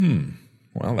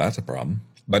Well, that's a problem.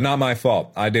 But not my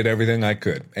fault. I did everything I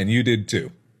could, and you did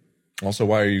too. Also,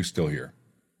 why are you still here?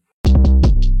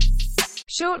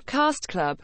 Short Cast Club